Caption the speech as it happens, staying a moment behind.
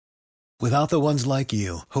Without the ones like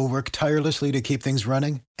you, who work tirelessly to keep things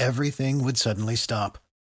running, everything would suddenly stop.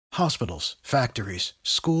 Hospitals, factories,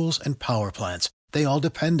 schools, and power plants, they all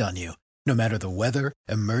depend on you. No matter the weather,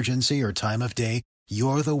 emergency, or time of day,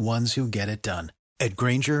 you're the ones who get it done. At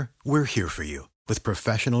Grainger, we're here for you with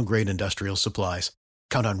professional-grade industrial supplies.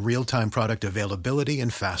 Count on real-time product availability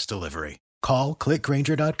and fast delivery. Call, click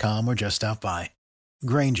Grainger.com, or just stop by.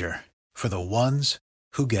 Grainger, for the ones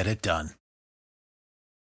who get it done.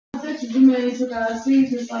 Promise you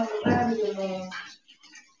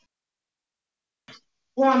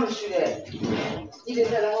that. He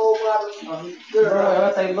just had a whole bottle. Girl,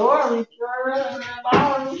 I say, Lori, girl,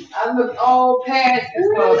 I look all past this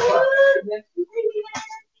motherfucker.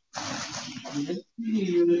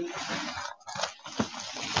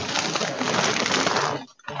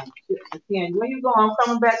 Where you going? I'm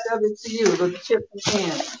coming back to it to you. The chips and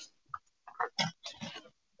cans.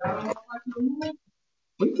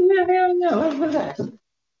 We can have hell no. What's that?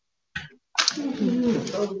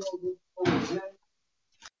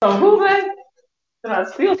 So who that? I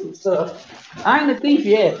steal some stuff. I ain't a thief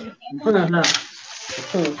yet.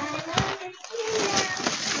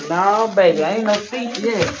 No, baby, I ain't no thief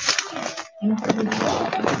yet.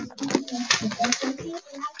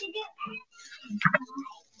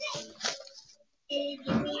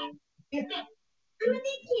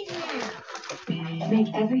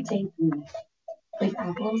 Make every day food with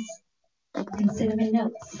apples and cinnamon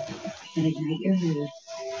notes that ignite your mood.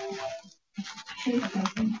 True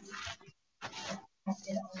presence.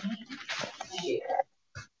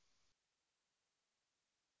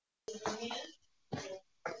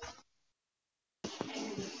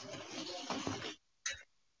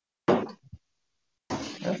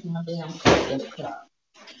 That's my damn cup.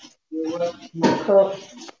 My cup.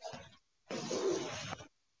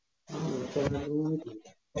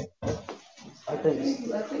 I think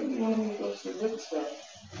you want me to go to the good stuff.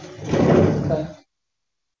 Okay.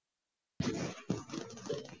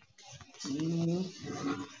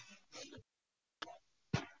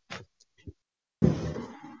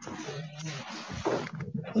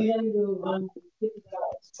 We gotta do $50.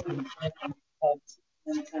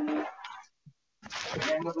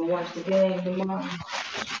 I'm gonna watch the game tomorrow.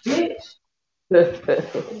 Bitch.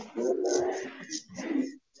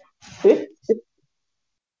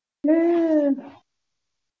 Yeah.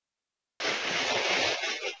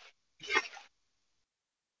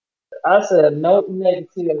 I said no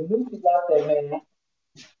negative. Lucy's out there, man.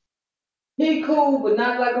 He cool, but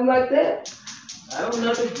not like him like that. I don't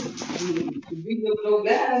know if he no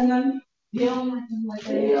guy or nothing. You don't like him like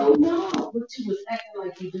that? Hell no. But you was acting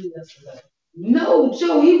like you do yesterday. No,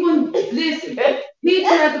 Joe, he wouldn't listen. He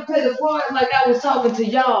tried to play the part like I was talking to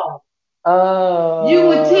y'all.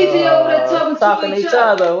 You and TJ over there talking to each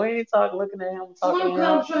other. We ain't talking, looking at him. Talking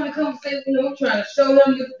I'm trying to conversate with him. I'm trying to show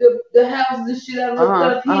him the houses and shit I looked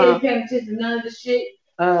up. He ain't paying attention to none of the shit.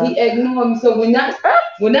 He ignored me. So when I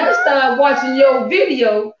started watching your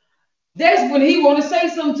video, that's when he want to say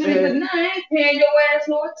something to me. Because now I ain't paying your ass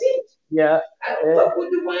no attention. Yeah. I don't fuck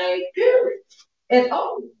with Dwayne, period. At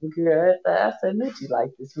all. Girl, I said, Mitchie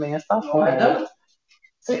like this, man. Stop playing. No, I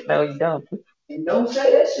don't. No, you don't. And don't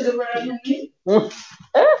say that shit around me.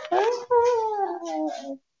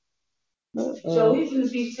 So he's gonna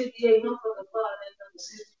be 58. I'm fucking father and number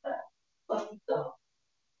 65. Fucking dog.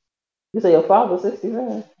 You say your father's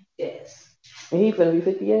 65? Yes. And he finna be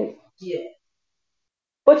 58? Yeah.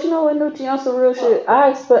 But you know what, Nucci, on some real shit, I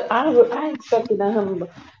expected him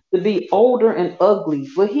to be older and ugly,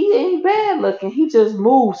 but he ain't bad looking. He just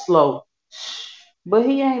moves slow. But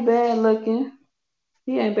he ain't bad looking.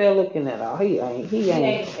 He ain't bad looking at all. He ain't. He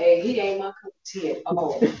ain't my cup of tea at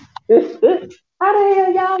all. How the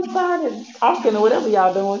hell y'all started talking or whatever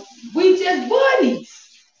y'all doing? We just buddies.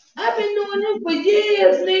 I've been doing this for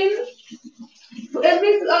years, nigga. At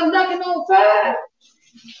least I'm knocking on 5.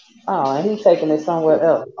 Oh, and he's taking it somewhere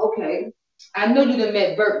else. Okay. I know you done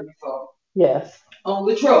met Bert before. Yes. On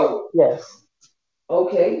the road. Yes.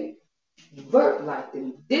 Okay. Bert liked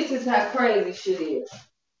him. This is how crazy shit is.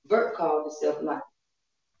 Bert called himself like,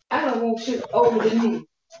 I don't want shit older than me.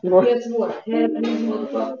 Guess what? Half of these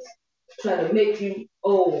motherfuckers try to make you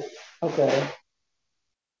old. Okay.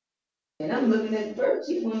 And I'm looking at Bert.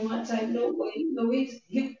 He one of my type, no way. You know,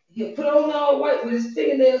 he put on all white with his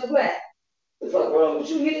fingernails black. What the fuck wrong with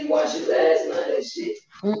you? He didn't wash his ass and all that shit.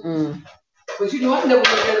 But you know, I never looked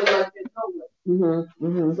at him like that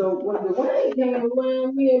nowhere. So when the Wayne came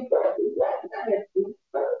around me and Bert, I had to do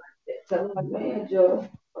Bert like that. Tell him, like, man, Joe,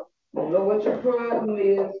 I don't know what your problem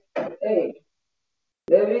is. Hey,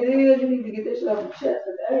 whatever it is, you need to get this off your chest.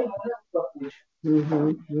 I ain't gonna never fuck with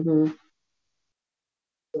you.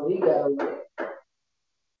 So he got away.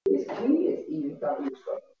 His kids even thought he was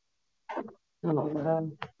fucking. Oh,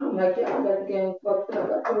 wow. I'm like, y'all got the game fucked up.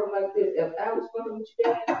 I told him like this, if I was fucking with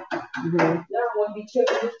your dad, y'all wouldn't be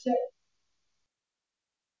checking this check.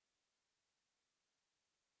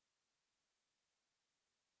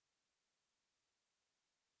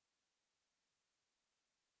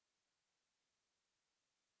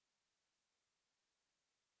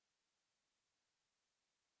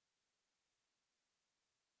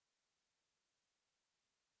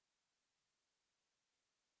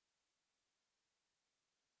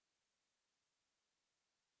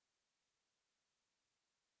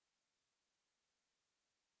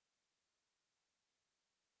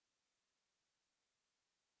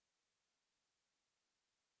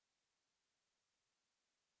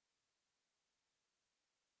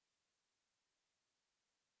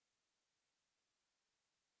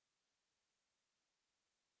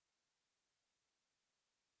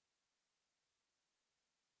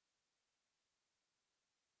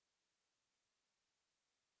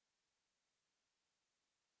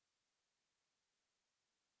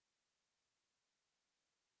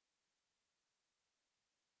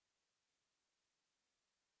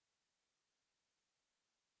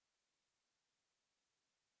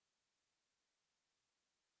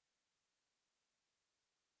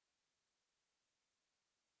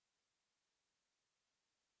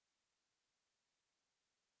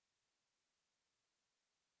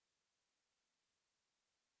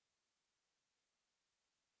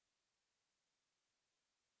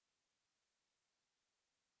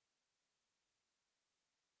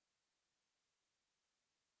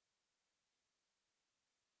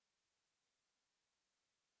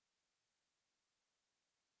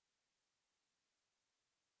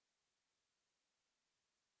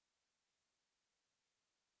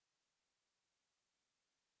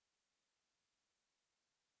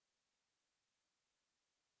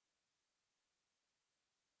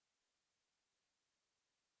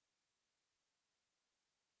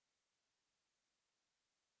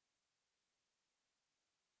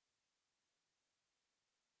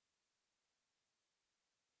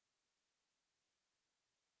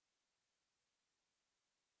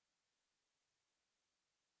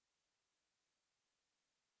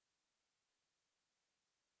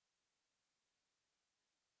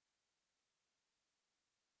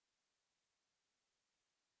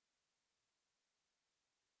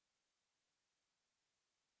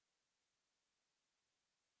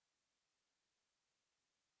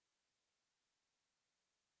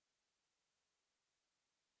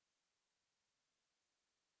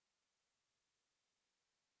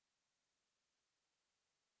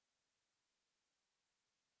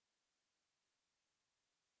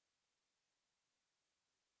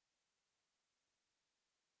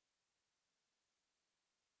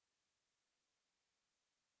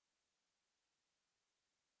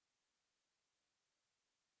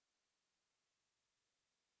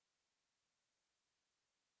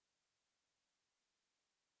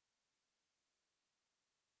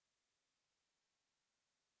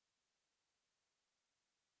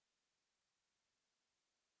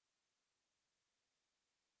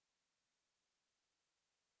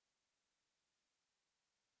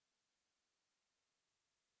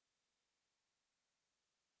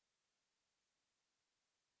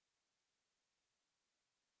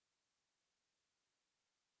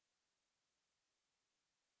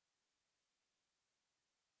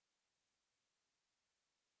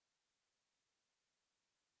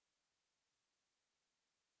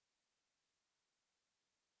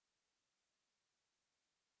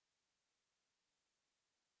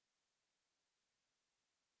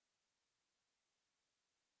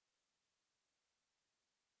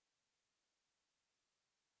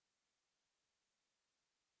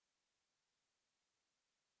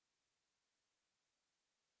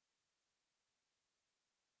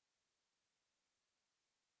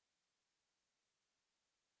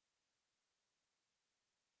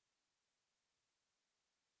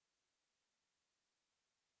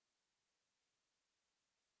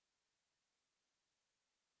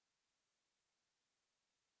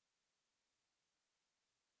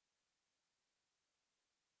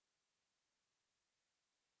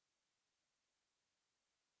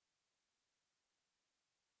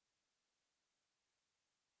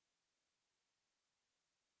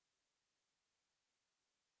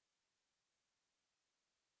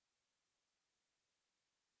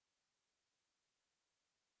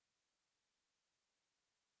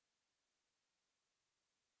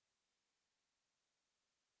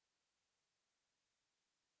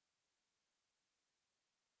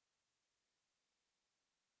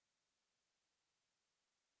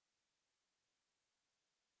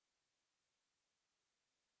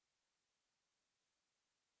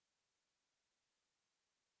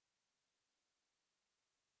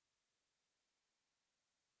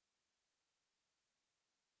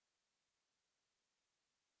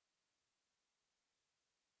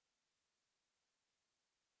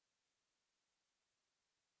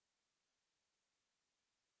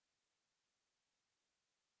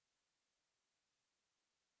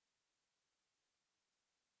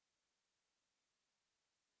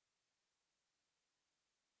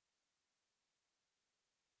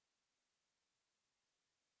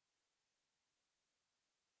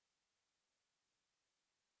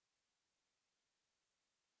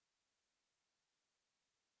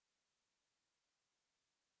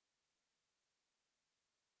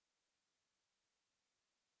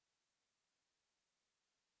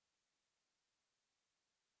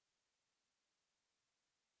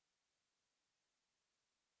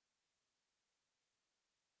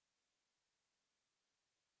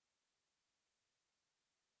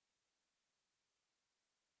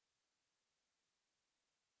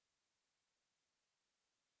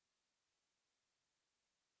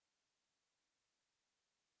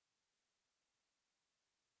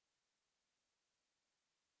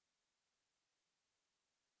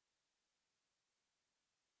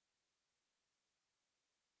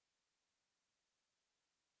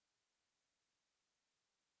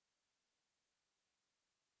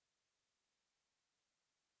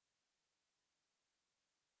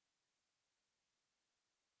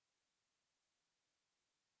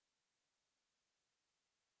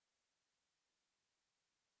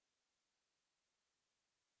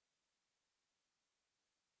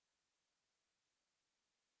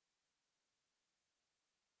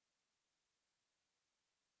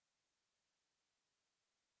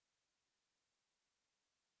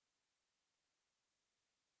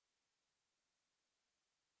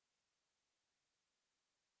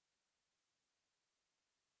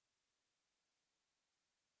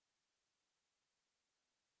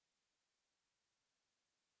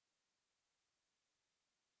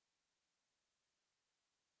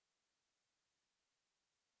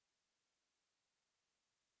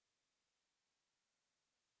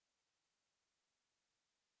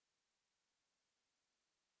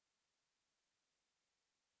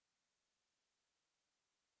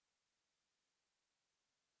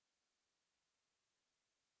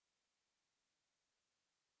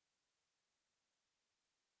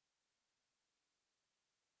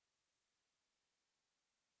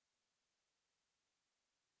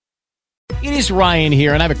 It is Ryan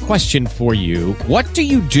here, and I have a question for you. What do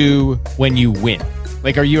you do when you win?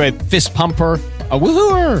 Like, are you a fist pumper, a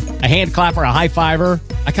woo-hooer, a hand clapper, a high-fiver?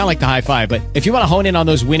 I kind of like the high-five, but if you want to hone in on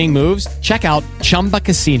those winning moves, check out Chumba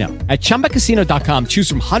Casino. At ChumbaCasino.com, choose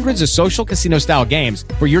from hundreds of social casino-style games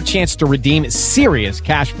for your chance to redeem serious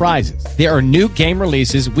cash prizes. There are new game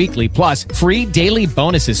releases weekly, plus free daily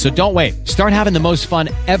bonuses, so don't wait. Start having the most fun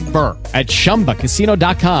ever at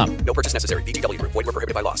ChumbaCasino.com. No purchase necessary. VGW Group. Void where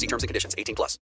prohibited by law. See terms and conditions. 18+.